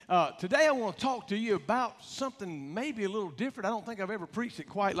Today I want to talk to you about something maybe a little different. I don't think I've ever preached it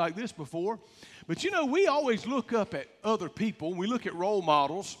quite like this before. But you know, we always look up at other people. We look at role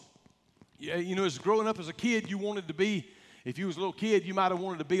models. Yeah, you know, as growing up as a kid, you wanted to be, if you was a little kid, you might have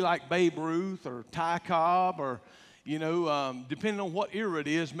wanted to be like Babe Ruth or Ty Cobb or, you know, depending on what era it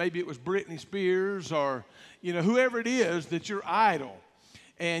is, maybe it was Britney Spears or, you know, whoever it is that's your idol.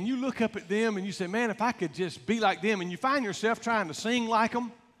 And you look up at them and you say, man, if I could just be like them. And you find yourself trying to sing like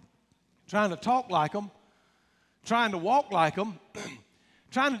them, trying to talk like them, trying to walk like them,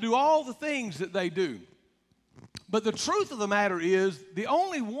 trying to do all the things that they do. But the truth of the matter is, the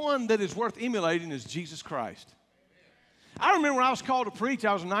only one that is worth emulating is Jesus Christ. I remember when I was called to preach,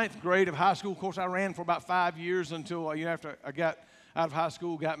 I was in ninth grade of high school. Of course, I ran for about 5 years until, after I got out of high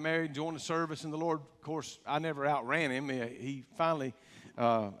school, got married, joined the service. And the Lord, of course, I never outran him. He finally,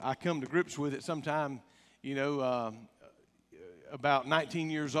 I come to grips with it sometime, about 19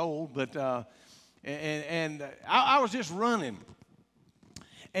 years old. But, I was just running.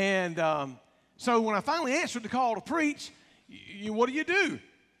 And so when I finally answered the call to preach, what do?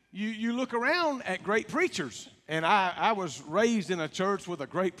 You look around at great preachers. And I was raised in a church with a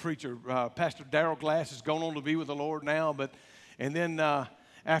great preacher. Pastor Darrell Glass has gone on to be with the Lord now. And then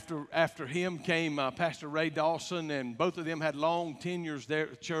after him came Pastor Ray Dawson, and both of them had long tenures there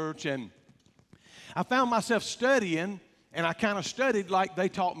at the church. And I found myself studying, and I kind of studied like they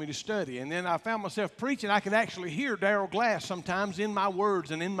taught me to study. And then I found myself preaching. I could actually hear Darrell Glass sometimes in my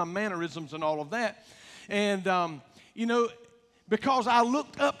words and in my mannerisms and all of that. And, because I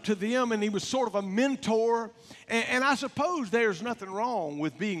looked up to them, and he was sort of a mentor. And I suppose there's nothing wrong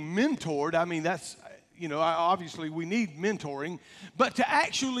with being mentored. I mean, that's, obviously we need mentoring. But to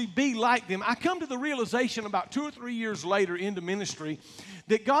actually be like them, I come to the realization about 2 or 3 years later into ministry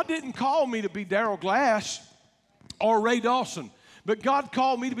that God didn't call me to be Darrell Glass or Ray Dawson, but God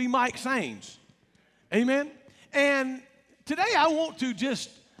called me to be Mike Sains. Amen? And today I want to just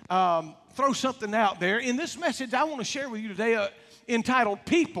throw something out there. In this message, I want to share with you today entitled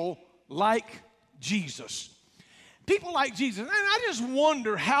People Like Jesus. People like Jesus. And I just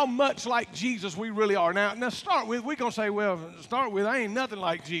wonder how much like Jesus we really are. Now start with, we're going to say, I ain't nothing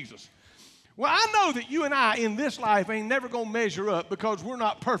like Jesus. Well, I know that you and I in this life ain't never going to measure up because we're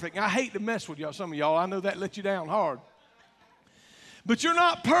not perfect. And I hate to mess with y'all, some of y'all. I know that let you down hard. But you're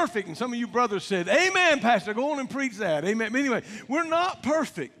not perfect. And some of you brothers said, amen, Pastor, go on and preach that. Amen. But anyway, we're not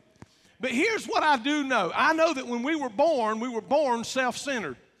perfect. But here's what I do know. I know that when we were born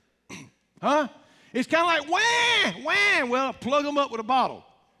self-centered. Huh? It's kind of like, wham, well, plug them up with a bottle.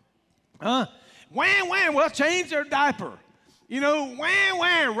 Huh? Wham, well, change their diaper.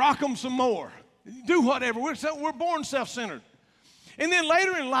 Wham, rock them some more. Do whatever. We're born self-centered. And then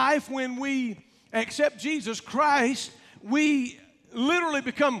later in life, when we accept Jesus Christ, we literally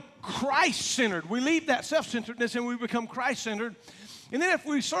become Christ-centered. We leave that self-centeredness and we become Christ-centered. And then if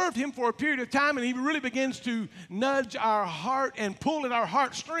we served him for a period of time and he really begins to nudge our heart and pull at our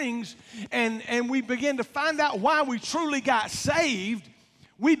heartstrings and we begin to find out why we truly got saved,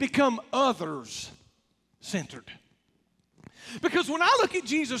 we become others-centered. Because when I look at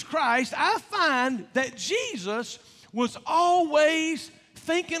Jesus Christ, I find that Jesus was always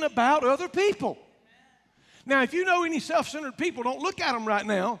thinking about other people. Now, if you know any self-centered people, don't look at them right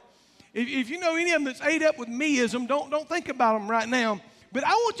now. If you know any of them that's ate up with meism, don't think about them right now. But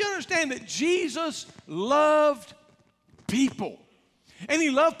I want you to understand that Jesus loved people. And he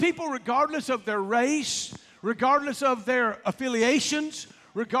loved people regardless of their race, regardless of their affiliations,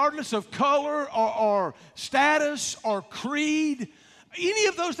 regardless of color or status or creed, any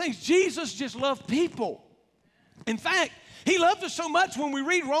of those things. Jesus just loved people. In fact, he loved us so much when we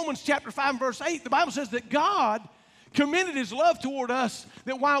read Romans chapter 5 verse 8, the Bible says that God commended his love toward us,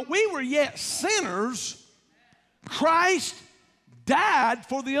 that while we were yet sinners, Christ died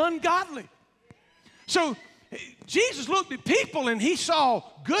for the ungodly. So Jesus looked at people and he saw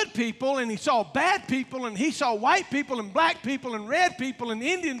good people and he saw bad people and he saw white people and black people and red people and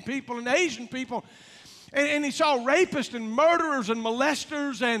Indian people and Asian people. And he saw rapists and murderers and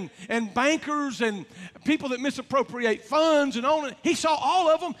molesters and bankers and people that misappropriate funds and all. He saw all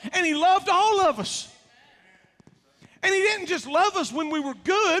of them and he loved all of us. And he didn't just love us when we were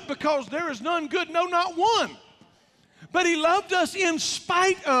good, because there is none good, no, not one. But he loved us in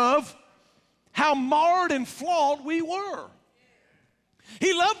spite of how marred and flawed we were.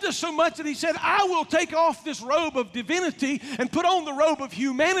 He loved us so much that he said, I will take off this robe of divinity and put on the robe of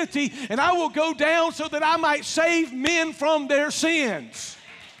humanity, and I will go down so that I might save men from their sins.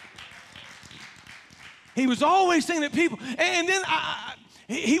 He was always thinking that people, and then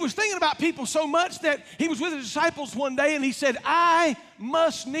he was thinking about people so much that he was with his disciples one day and he said, I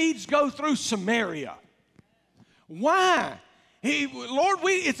must needs go through Samaria. Why? Lord,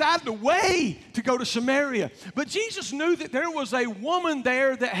 it's out of the way to go to Samaria. But Jesus knew that there was a woman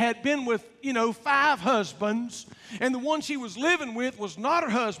there that had been with, 5 husbands, and the one she was living with was not her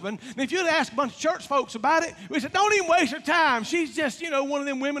husband. And if you'd ask a bunch of church folks about it, we said, don't even waste your time. She's just, one of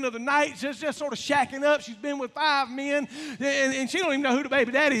them women of the night. She's just sort of shacking up. She's been with 5 men, and she don't even know who the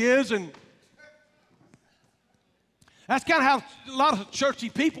baby daddy is. And that's kind of how a lot of churchy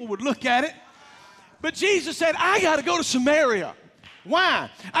people would look at it. But Jesus said, I got to go to Samaria. Why?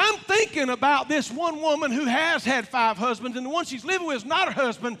 I'm thinking about this one woman who has had 5 husbands, and the one she's living with is not her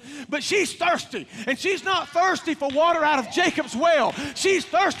husband, but she's thirsty. And she's not thirsty for water out of Jacob's well. She's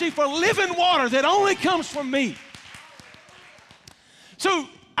thirsty for living water that only comes from me. So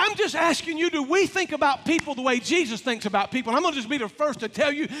I'm just asking you, do we think about people the way Jesus thinks about people? And I'm going to just be the first to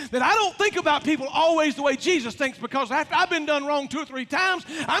tell you that I don't think about people always the way Jesus thinks, because after I've been done wrong 2 or 3 times,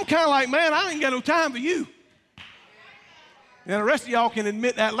 I'm kind of like, man, I ain't got no time for you. And the rest of y'all can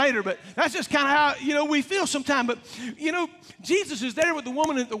admit that later, but that's just kind of how, we feel sometimes. But, Jesus is there with the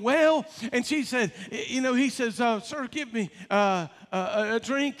woman at the well, and she said, he says, sir, give me a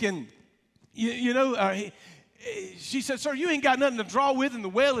drink. And, she said, sir, you ain't got nothing to draw with, and the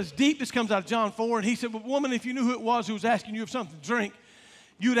well is deep. This comes out of John 4. And he said, well, woman, if you knew who it was who was asking you for something to drink,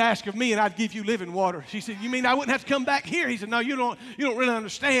 you'd ask of me, and I'd give you living water. She said, you mean I wouldn't have to come back here? He said, no, you don't really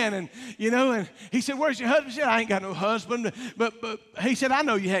understand. And, and he said, where's your husband? She said, I ain't got no husband. But he said, I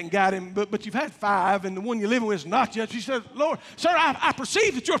know you hadn't got him, but you've had 5, and the one you're living with is not yet. She said, Lord, sir, I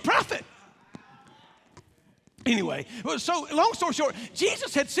perceive that you're a prophet. Anyway, so long story short,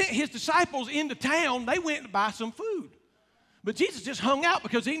 Jesus had sent his disciples into town. They went to buy some food. But Jesus just hung out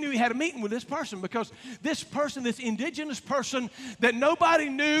because he knew he had a meeting with this person, because this person, this indigenous person that nobody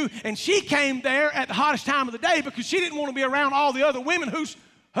knew, and she came there at the hottest time of the day because she didn't want to be around all the other women whose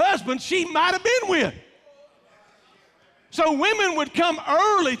husbands she might have been with. So women would come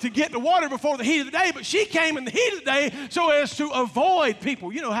early to get the water before the heat of the day, but she came in the heat of the day so as to avoid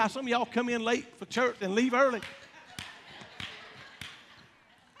people. You know how some of y'all come in late for church and leave early?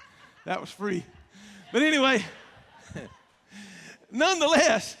 That was free. But anyway,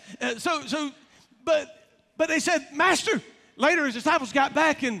 nonetheless, but they said, Master, later his disciples got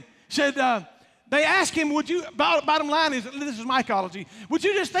back and said, they asked him, bottom line is, this is my ecology, would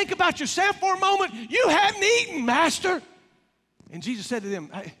you just think about yourself for a moment? You hadn't eaten, Master. And Jesus said to them,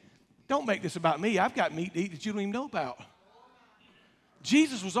 hey, don't make this about me. I've got meat to eat that you don't even know about.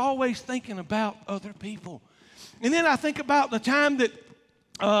 Jesus was always thinking about other people. And then I think about the time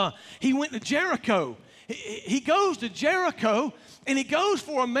that he went to Jericho. He goes to Jericho, and he goes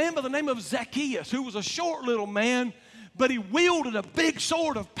for a man by the name of Zacchaeus, who was a short little man, but he wielded a big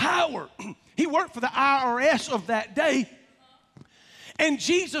sword of power. He worked for the IRS of that day. And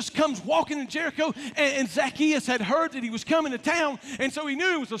Jesus comes walking in Jericho, and Zacchaeus had heard that he was coming to town, and so he knew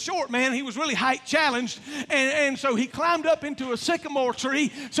he was a short man. He was really height challenged, and so he climbed up into a sycamore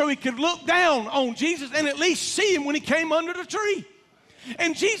tree so he could look down on Jesus and at least see him when he came under the tree.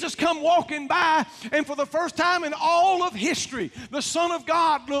 And Jesus come walking by, and for the first time in all of history, the Son of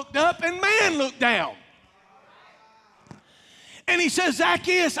God looked up and man looked down. And he says,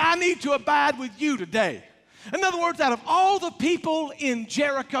 Zacchaeus, I need to abide with you today. In other words, out of all the people in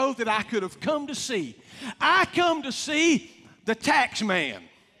Jericho that I could have come to see, I come to see the tax man.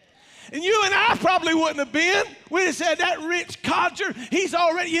 And you and I probably wouldn't have been. We'd have said, that rich codger, he's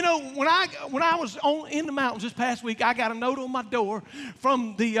already, when I was in the mountains this past week, I got a note on my door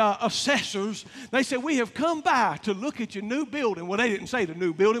from the assessors. They said, we have come by to look at your new building. Well, they didn't say the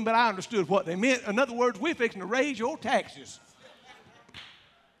new building, but I understood what they meant. In other words, we're fixing to raise your taxes.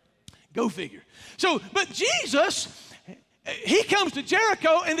 Go figure. So, but Jesus, he comes to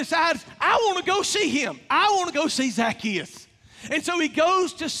Jericho and decides, I want to go see him. I want to go see Zacchaeus. And so he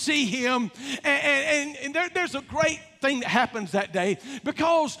goes to see him, and there's a great thing that happens that day,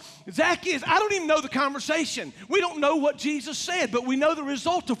 because Zacchaeus, I don't even know the conversation. We don't know what Jesus said, but we know the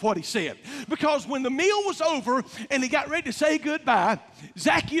result of what he said. Because when the meal was over and he got ready to say goodbye,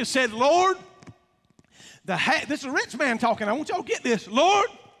 Zacchaeus said, Lord, this is a rich man talking. I want y'all to get this. Lord,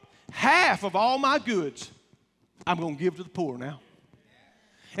 half of all my goods I'm going to give to the poor now.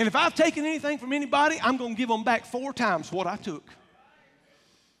 And if I've taken anything from anybody, I'm going to give them back 4 times what I took.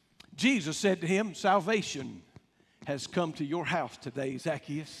 Jesus said to him, salvation has come to your house today,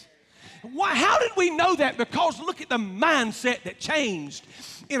 Zacchaeus. Why? How did we know that? Because look at the mindset that changed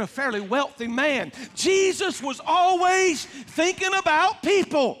in a fairly wealthy man. Jesus was always thinking about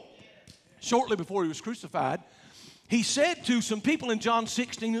people. Shortly before he was crucified, he said to some people in John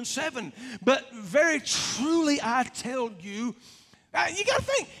 16:7, but very truly I tell you, you got to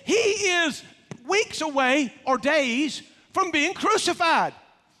think, he is weeks away or days from being crucified.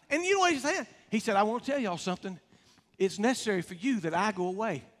 And you know what he said? He said, I want to tell y'all something. It's necessary for you that I go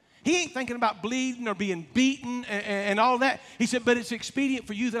away. He ain't thinking about bleeding or being beaten and all that. He said, but it's expedient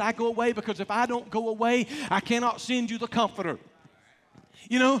for you that I go away, because if I don't go away, I cannot send you the Comforter.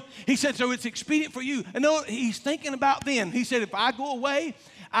 You know, he said, so it's expedient for you. And no, he's thinking about then. He said, if I go away,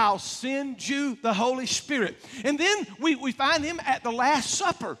 I'll send you the Holy Spirit. And then we find him at the Last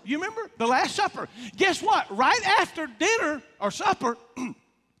Supper. You remember? The Last Supper. Guess what? Right after dinner or supper,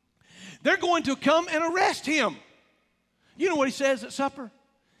 they're going to come and arrest him. You know what he says at supper?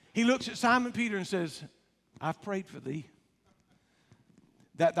 He looks at Simon Peter and says, I've prayed for thee,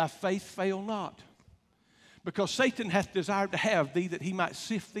 that thy faith fail not. Because Satan hath desired to have thee, that he might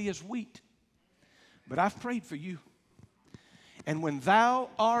sift thee as wheat. But I've prayed for you. And when thou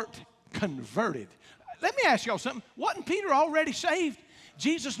art converted. Let me ask y'all something. Wasn't Peter already saved?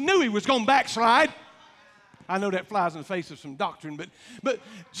 Jesus knew he was going to backslide. I know that flies in the face of some doctrine, but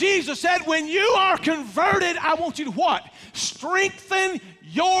Jesus said, when you are converted, I want you to what? Strengthen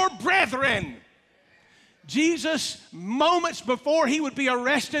your brethren. Jesus, moments before he would be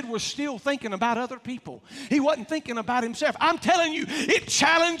arrested, was still thinking about other people. He wasn't thinking about himself. I'm telling you, it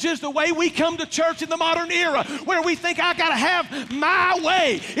challenges the way we come to church in the modern era, where we think I got to have my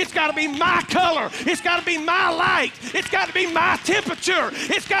way. It's got to be my color. It's got to be my light. It's got to be my temperature.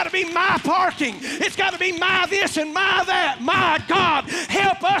 It's got to be my parking. It's got to be my this and my that. My God,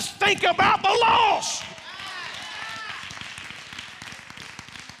 help us think about the lost.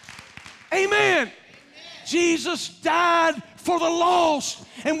 Amen. Jesus died for the lost,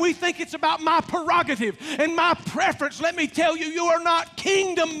 and we think it's about my prerogative and my preference. Let me tell you, you are not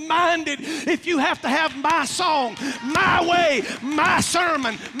kingdom-minded if you have to have my song, my way, my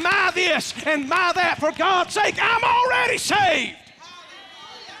sermon, my this and my that. For God's sake, I'm already saved.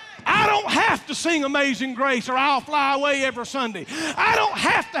 I don't have to sing Amazing Grace or I'll Fly Away every Sunday. I don't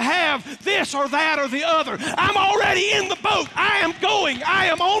have to have this or that or the other. I'm already in the boat. I am going. I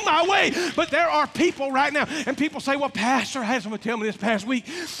am on my way. But there are people right now, and people say, well, Pastor had someone tell me this past week,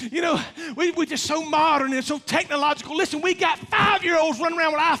 you know, we're just so modern and so technological. Listen, we got 5-year-olds running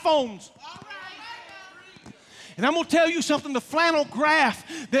around with iPhones. And I'm going to tell you something, the flannel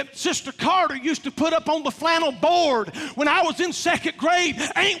graph that Sister Carter used to put up on the flannel board when I was in 2nd grade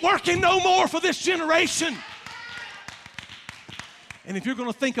ain't working no more for this generation. And if you're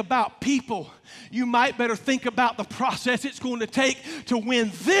going to think about people, you might better think about the process it's going to take to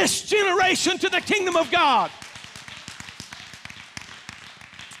win this generation to the kingdom of God.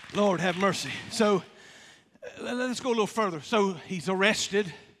 Lord, have mercy. So let's go a little further. So he's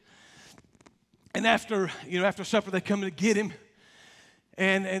arrested. And after supper, they come to get him,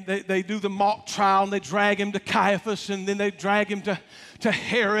 and they do the mock trial, and they drag him to Caiaphas, and then they drag him to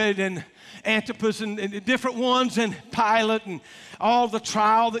Herod and Antipas and different ones, and Pilate, and all the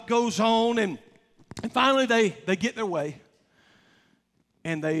trial that goes on. And finally, they get their way,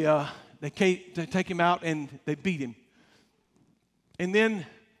 and they take him out, and they beat him. And then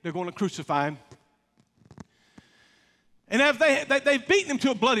they're going to crucify him. And after they've beaten him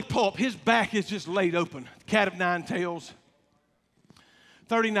to a bloody pulp, his back is just laid open. Cat of 9 tails,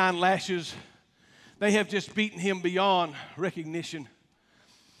 39 lashes. They have just beaten him beyond recognition.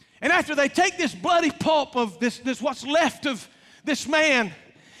 And after they take this bloody pulp of this what's left of this man,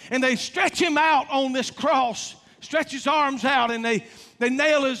 and they stretch him out on this cross, stretch his arms out, and they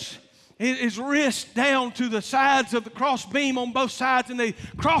nail his wrist down to the sides of the cross beam on both sides, and they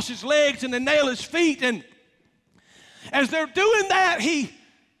cross his legs, and they nail his feet. And as they're doing that, he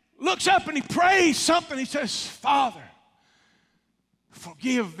looks up and he prays something. He says, Father,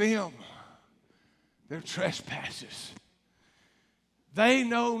 forgive them their trespasses. They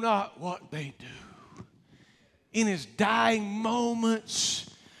know not what they do. In his dying moments,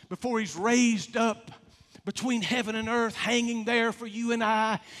 before he's raised up between heaven and earth, hanging there for you and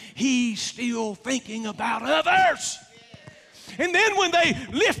I, he's still thinking about others. And then when they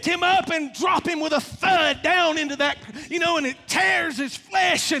lift him up and drop him with a thud down into that, and it tears his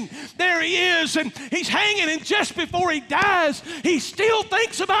flesh, and there he is, and he's hanging, and just before he dies, he still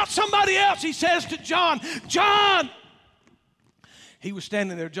thinks about somebody else. He says to John, John, he was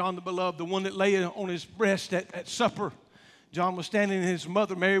standing there, John the beloved, the one that lay on his breast at supper. John was standing, and his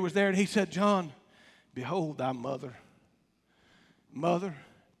mother Mary was there, and he said, John, behold thy mother. Mother,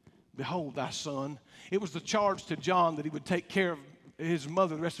 behold thy son. It was the charge to John that he would take care of his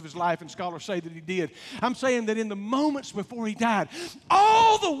mother the rest of his life, and scholars say that he did. I'm saying that in the moments before he died,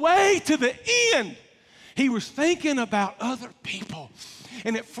 all the way to the end, He was thinking about other people.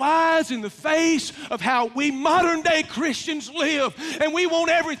 And it flies in the face of how we modern day Christians live. And we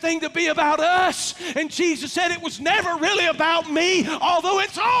want everything to be about us. And Jesus said it was never really about me, although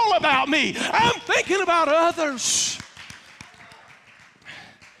it's all about me. I'm thinking about others.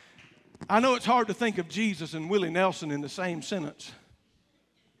 I know it's hard to think of Jesus and Willie Nelson in the same sentence.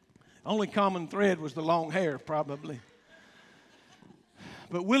 Only common thread was the long hair, probably.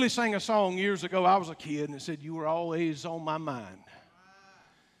 But Willie sang a song years ago. I was a kid, and it said, "You were always on my mind."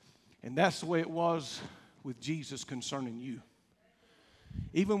 And that's the way it was with Jesus concerning you.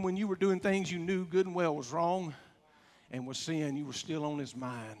 Even when you were doing things you knew good and well was wrong and was sin, you were still on his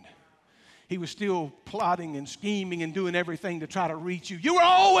mind. He was still plotting and scheming and doing everything to try to reach you. You were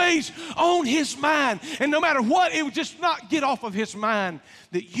always on his mind. And no matter what, it would just not get off of his mind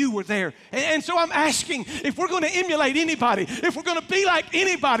that you were there. And so I'm asking, if we're going to emulate anybody, if we're going to be like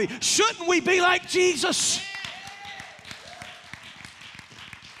anybody, shouldn't we be like Jesus?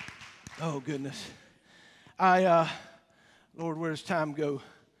 Oh, goodness. Lord, where does time go?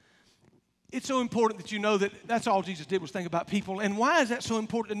 It's so important that you know that that's all Jesus did was think about people. And why is that so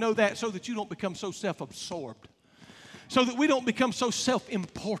important to know that? So that you don't become so self-absorbed. So that we don't become so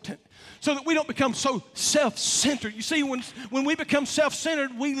self-important. So that we don't become so self-centered. You see, when we become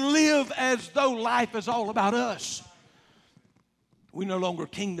self-centered, we live as though life is all about us. We're no longer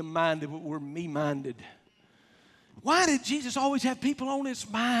kingdom-minded, but we're me-minded. Why did Jesus always have people on his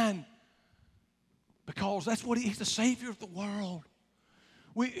mind? Because that's what he's the Savior of the world.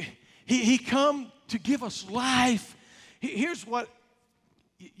 He come to give us life. Here's what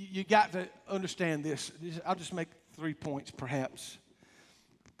you got to understand this. I'll just make 3 points perhaps.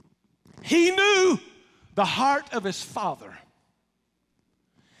 He knew the heart of his Father.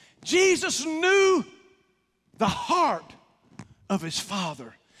 Jesus knew the heart of his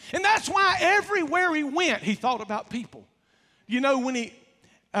Father. And that's why everywhere he went, he thought about people. You know, when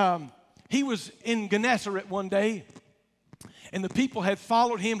he was in Gennesaret one day, and the people had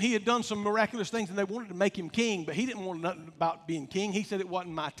followed him. He had done some miraculous things, and they wanted to make him king, but he didn't want nothing about being king. He said it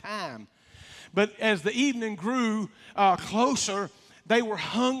wasn't my time. But as the evening grew closer, they were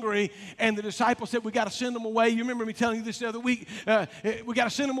hungry, and the disciples said, "We got to send them away." You remember me telling you this the other week. We got to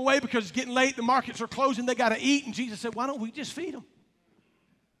send them away because it's getting late. The markets are closing. They got to eat. And Jesus said, "Why don't we just feed them?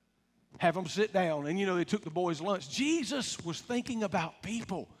 Have them sit down." And, you know, they took the boys' lunch. Jesus was thinking about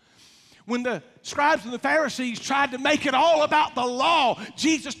people. When the scribes and the Pharisees tried to make it all about the law,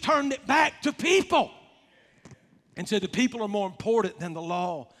 Jesus turned it back to people and said the people are more important than the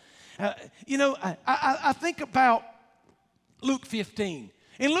law. I think about Luke 15.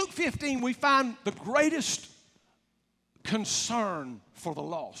 In Luke 15, we find the greatest concern for the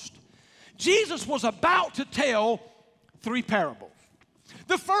lost. Jesus was about to tell 3 parables.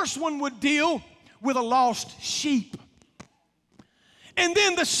 The first one would deal with a lost sheep. And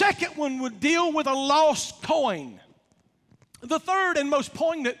then the second one would deal with a lost coin. The third and most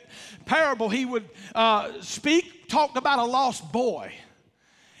poignant parable he would speak talked about a lost boy.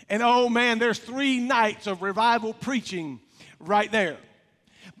 And oh man, there's 3 nights of revival preaching right there.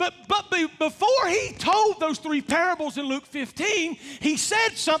 But before he told those 3 parables in Luke 15, he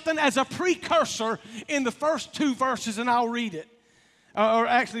said something as a precursor in the first 2 verses, and I'll read it. Or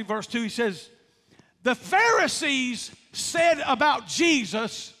actually, verse 2, he says, "The Pharisees said about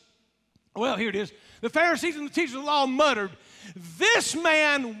Jesus," well, here it is. "The Pharisees and the teachers of the law muttered, 'This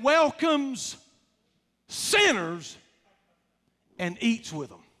man welcomes sinners and eats with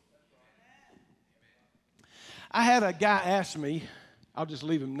them.'" I had a guy ask me, I'll just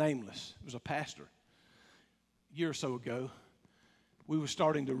leave him nameless. It was a pastor. A year or so ago, we were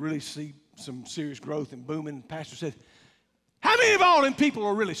starting to really see some serious growth and booming. The pastor said, "How many of all them people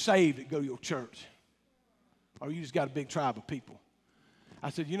are really saved that go to your church? Or you just got a big tribe of people?"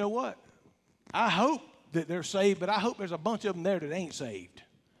 I said, "You know what? I hope that they're saved, but I hope there's a bunch of them there that ain't saved.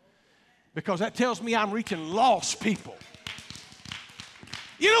 Because that tells me I'm reaching lost people."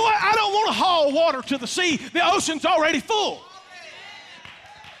 You know what? I don't want to haul water to the sea. The ocean's already full.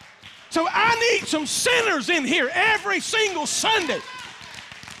 So I need some sinners in here every single Sunday.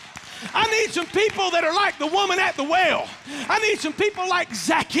 I need some people that are like the woman at the well. I need some people like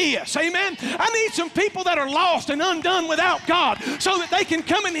Zacchaeus, amen? I need some people that are lost and undone without God so that they can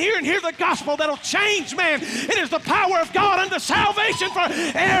come in here and hear the gospel that'll change man. It is the power of God unto salvation for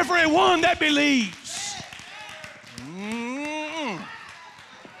everyone that believes.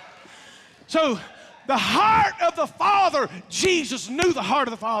 So the heart of the Father, Jesus knew the heart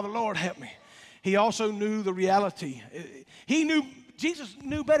of the Father. Lord, help me. He also knew the reality. Jesus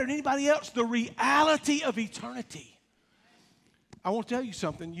knew better than anybody else the reality of eternity. I want to tell you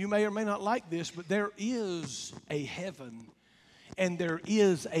something. You may or may not like this, but there is a heaven and there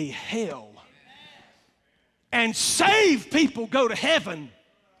is a hell. And saved people go to heaven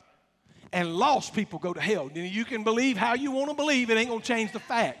and lost people go to hell. You can believe how you want to believe. It ain't going to change the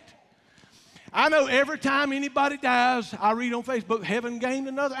fact. I know every time anybody dies, I read on Facebook, heaven gained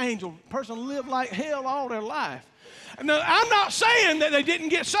another angel. Person lived like hell all their life. Now, I'm not saying that they didn't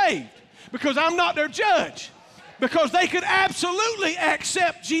get saved because I'm not their judge. Because they could absolutely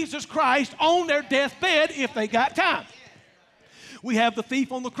accept Jesus Christ on their deathbed if they got time. We have the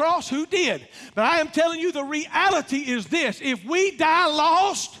thief on the cross who did. But I am telling you the reality is this. If we die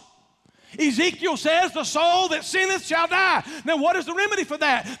lost, Ezekiel says the soul that sinneth shall die. Now what is the remedy for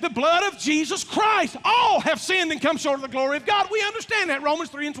that? The blood of Jesus Christ. All have sinned and come short of the glory of God. We understand that, Romans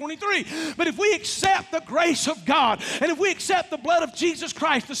 3:23. But if we accept the grace of God, and if we accept the blood of Jesus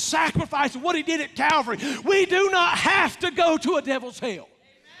Christ, the sacrifice of what He did at Calvary, we do not have to go to a devil's hell.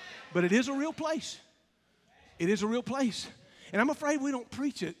 But it is a real place. It is a real place. And I'm afraid we don't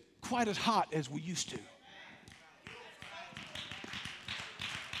preach it quite as hot as we used to.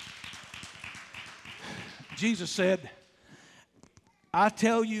 Jesus said, I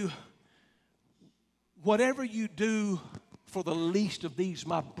tell you, whatever you do for the least of these,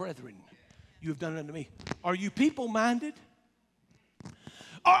 my brethren, you have done it unto me. Are you people-minded?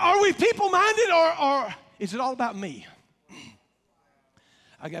 Are we people-minded or is it all about me?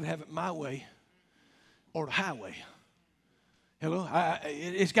 I got to have it my way or the highway. Hello?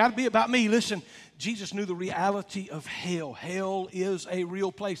 It's got to be about me. Listen, Jesus knew the reality of hell. Hell is a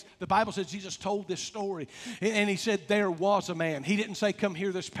real place. The Bible says Jesus told this story, and He said there was a man. He didn't say, come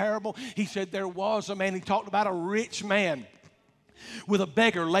hear this parable. He said there was a man. He talked about a rich man with a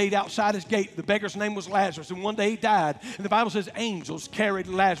beggar laid outside his gate. The beggar's name was Lazarus, and one day he died. And the Bible says angels carried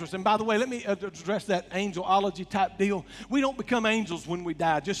Lazarus. And by the way, let me address that angelology type deal. We don't become angels when we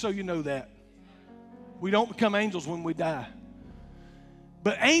die, just so you know that. We don't become angels when we die.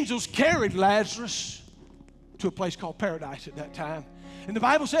 But angels carried Lazarus to a place called paradise at that time. And the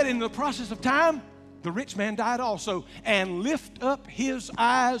Bible said in the process of time, the rich man died also and lift up his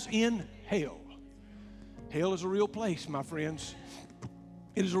eyes in hell. Hell is a real place, my friends.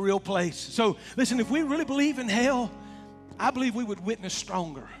 It is a real place. So listen, if we really believe in hell, I believe we would witness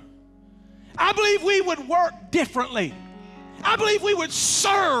stronger. I believe we would work differently. I believe we would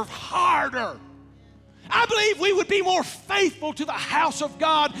serve harder. I believe we would be more faithful to the house of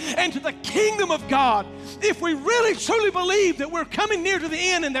God and to the kingdom of God if we really truly believe that we're coming near to the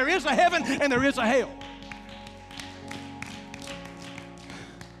end and there is a heaven and there is a hell.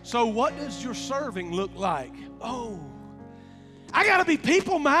 So what does your serving look like? Oh, I got to be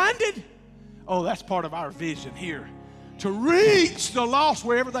people-minded. Oh, that's part of our vision here. To reach the lost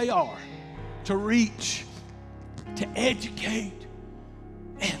wherever they are. To reach, to educate,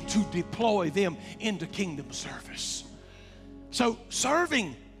 and to deploy them into kingdom service. So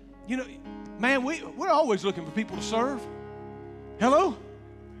serving, you know, man, we're always looking for people to serve. Hello?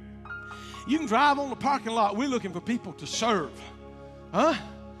 You can drive on the parking lot. We're looking for people to serve. Huh?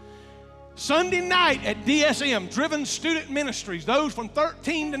 Sunday night at DSM, Driven Student Ministries, those from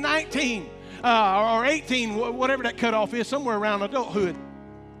 13 to 19 or 18, whatever that cutoff is, somewhere around adulthood.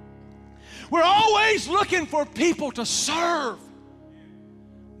 We're always looking for people to serve.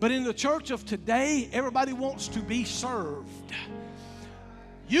 But in the church of today, everybody wants to be served.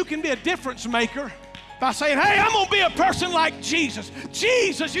 You can be a difference maker by saying, hey, I'm going to be a person like Jesus.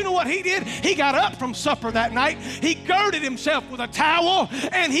 Jesus, you know what He did? He got up from supper that night. He girded Himself with a towel,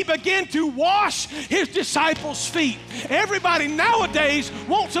 and He began to wash His disciples' feet. Everybody nowadays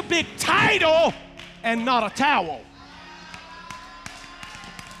wants a big title and not a towel.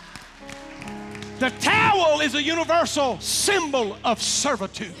 The towel is a universal symbol of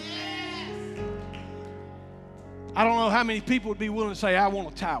servitude. I don't know how many people would be willing to say, I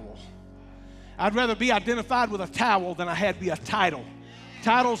want a towel. I'd rather be identified with a towel than I had be a title.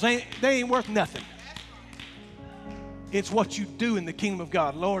 Titles, they ain't worth nothing. It's what you do in the kingdom of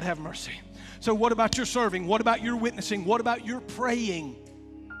God. Lord, have mercy. So what about your serving? What about your witnessing? What about your praying?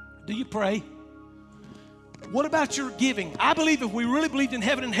 Do you pray? What about your giving? I believe if we really believed in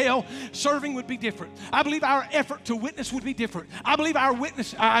heaven and hell, serving would be different. I believe our effort to witness would be different. I believe our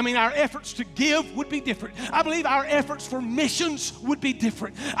efforts to give would be different. I believe our efforts for missions would be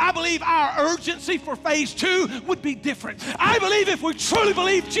different. I believe our urgency for phase 2 would be different. I believe if we truly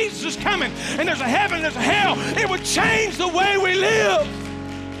believe Jesus is coming and there's a heaven and there's a hell, it would change the way we live.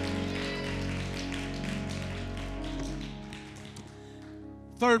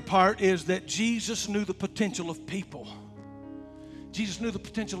 Third part is that Jesus knew the potential of people. Jesus knew the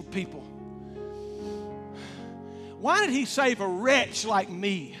potential of people. Why did he save a wretch like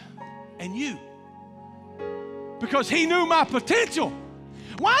me and you? Because he knew my potential.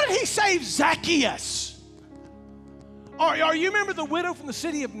 Why did he save Zacchaeus? Or you remember the widow from the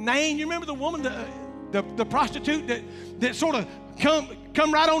city of Nain? You remember the woman, the prostitute that sort of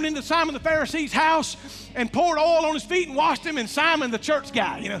come right on into Simon the Pharisee's house and poured oil on his feet and washed him, and Simon the church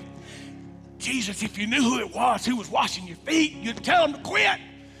guy, you know. Jesus, if you knew who it was who was washing your feet, you'd tell him to quit.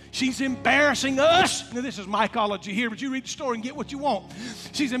 She's embarrassing us. Now, this is mycology here, but you read the story and get what you want.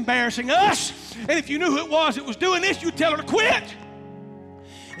 She's embarrassing us, and if you knew who it was that was doing this, you'd tell her to quit.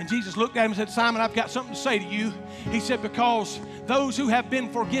 And Jesus looked at him and said, Simon, I've got something to say to you. He said, because those who have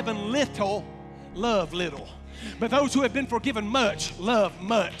been forgiven little love little. But those who have been forgiven much love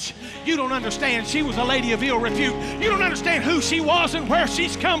much. You don't understand. She was a lady of ill repute. You don't understand who she was and where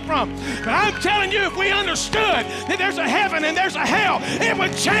she's come from. But I'm telling you, if we understood that there's a heaven and there's a hell, it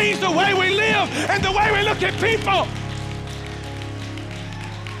would change the way we live and the way we look at people.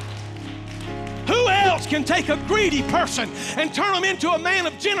 Who else can take a greedy person and turn him into a man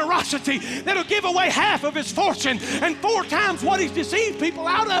of generosity that'll give away half of his fortune and 4 times what he's deceived people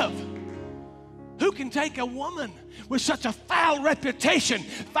out of? Who can take a woman with such a foul reputation,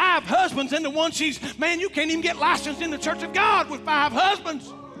 5 husbands, and the one you can't even get licensed in the church of God with 5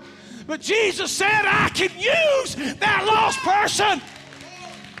 husbands. But Jesus said, I can use that lost person.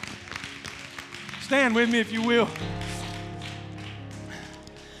 Stand with me if you will.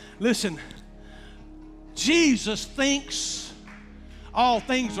 Listen, Jesus thinks all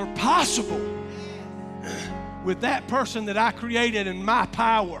things are possible with that person that I created in my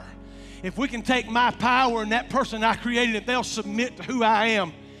power. If we can take my power and that person I created, if they'll submit to who I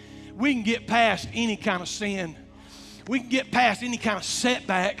am, we can get past any kind of sin. We can get past any kind of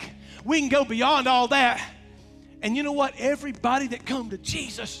setback. We can go beyond all that. And you know what? Everybody that come to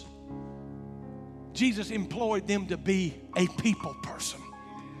Jesus, Jesus employed them to be a people person.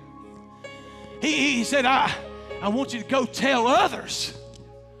 He said, I want you to go tell others.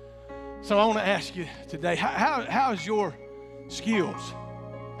 So I want to ask you today, how's your skills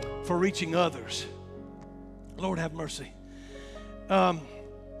for reaching others? Lord have mercy. Pastor,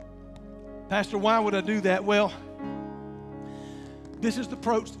 why would I do that? Well, this is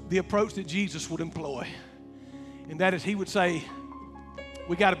the approach that Jesus would employ. And that is, he would say,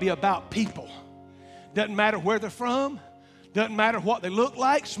 we got to be about people. Doesn't matter where they're from. Doesn't matter what they look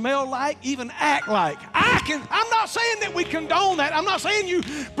like, smell like, even act like. I'm not saying that we condone that. I'm not saying you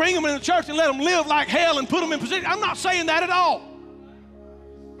bring them in the church and let them live like hell and put them in position. I'm not saying that at all.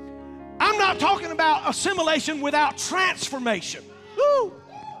 I'm not talking about assimilation without transformation. Woo.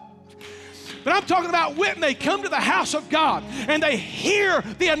 But I'm talking about when they come to the house of God and they hear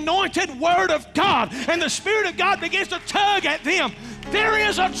the anointed word of God and the Spirit of God begins to tug at them. There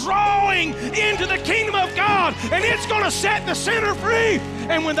is a drawing into the kingdom of God, and it's going to set the sinner free.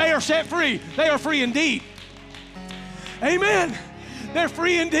 And when they are set free, they are free indeed. Amen. They're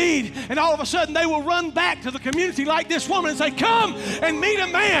free indeed. And all of a sudden, they will run back to the community like this woman and say, come and meet a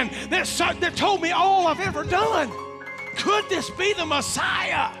man that told me all I've ever done. Could this be the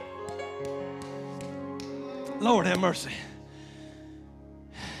Messiah? Lord have mercy.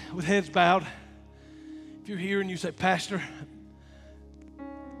 With heads bowed, if you're here and you say, Pastor,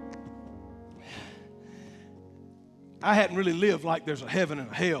 I hadn't really lived like there's a heaven and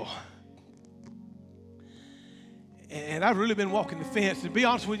a hell. And I've really been walking the fence. To be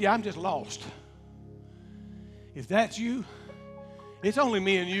honest with you, I'm just lost. If that's you, it's only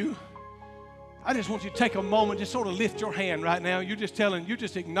me and you. I just want you to take a moment, just sort of lift your hand right now. You're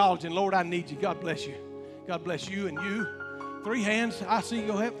just acknowledging, Lord, I need you. God bless you. God bless you and you. 3 hands. I see you.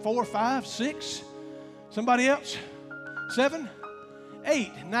 Go ahead. 4, 5, 6. Somebody else? 7,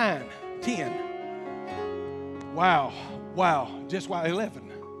 8, 9, 10. Wow. Just wow. 11.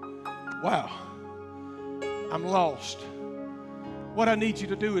 Wow. I'm lost. What I need you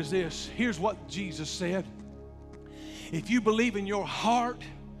to do is this. Here's what Jesus said. If you believe in your heart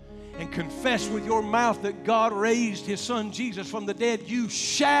and confess with your mouth that God raised his son Jesus from the dead, you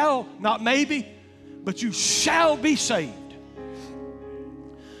shall, not maybe, but you shall be saved.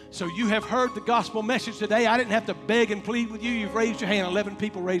 So you have heard the gospel message today. I didn't have to beg and plead with you. You've raised your hand. 11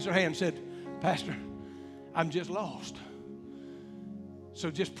 people raised their hand and said, Pastor, I'm just lost. So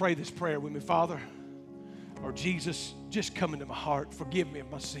just pray this prayer with me. Father, or Jesus, just come into my heart. Forgive me of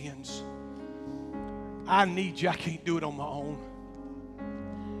my sins. I need you. I can't do it on my own.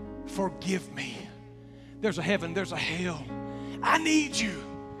 Forgive me. There's a heaven, there's a hell. I need you.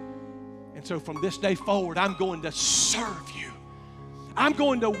 And so from this day forward, I'm going to serve you. I'm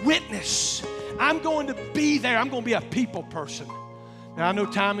going to witness. I'm going to be there. I'm going to be a people person. Now, I know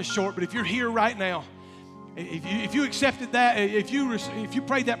time is short, but if you're here right now If you accepted that, if you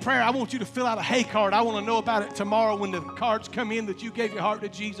prayed that prayer, I want you to fill out a hey card. I want to know about it tomorrow when the cards come in that you gave your heart to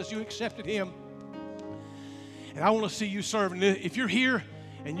Jesus, you accepted him. And I want to see you serving. If you're here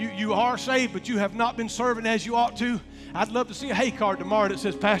and you are saved, but you have not been serving as you ought to, I'd love to see a hey card tomorrow that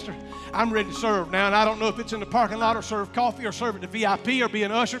says, Pastor, I'm ready to serve now. And I don't know if it's in the parking lot or serve coffee or serve at the VIP or be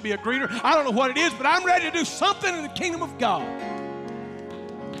an usher, be a greeter. I don't know what it is, but I'm ready to do something in the kingdom of God.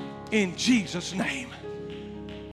 In Jesus' name.